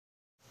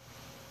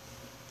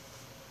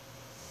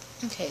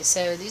Okay,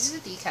 so these are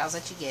the decals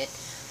that you get.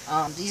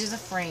 These are the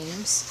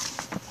frames.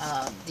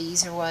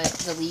 These are what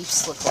the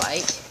leaves look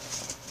like.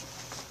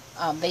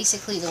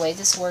 Basically, the way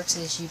this works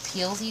is you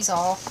peel these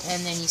off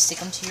and then you stick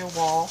them to your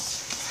wall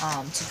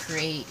to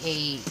create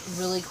a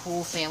really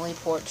cool family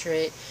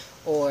portrait,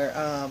 or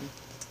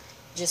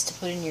just to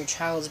put in your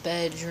child's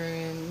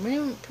bedroom.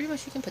 Pretty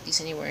much you can put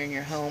these anywhere in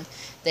your home.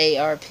 They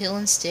are peel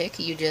and stick.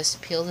 You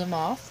just peel them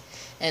off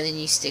and then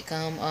you stick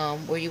them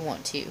where you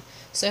want to.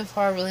 So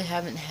far, I really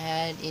haven't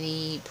had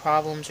any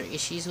problems or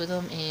issues with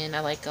them, and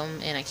I like them,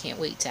 and I can't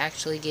wait to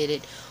actually get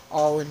it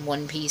all in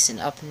one piece and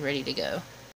up and ready to go.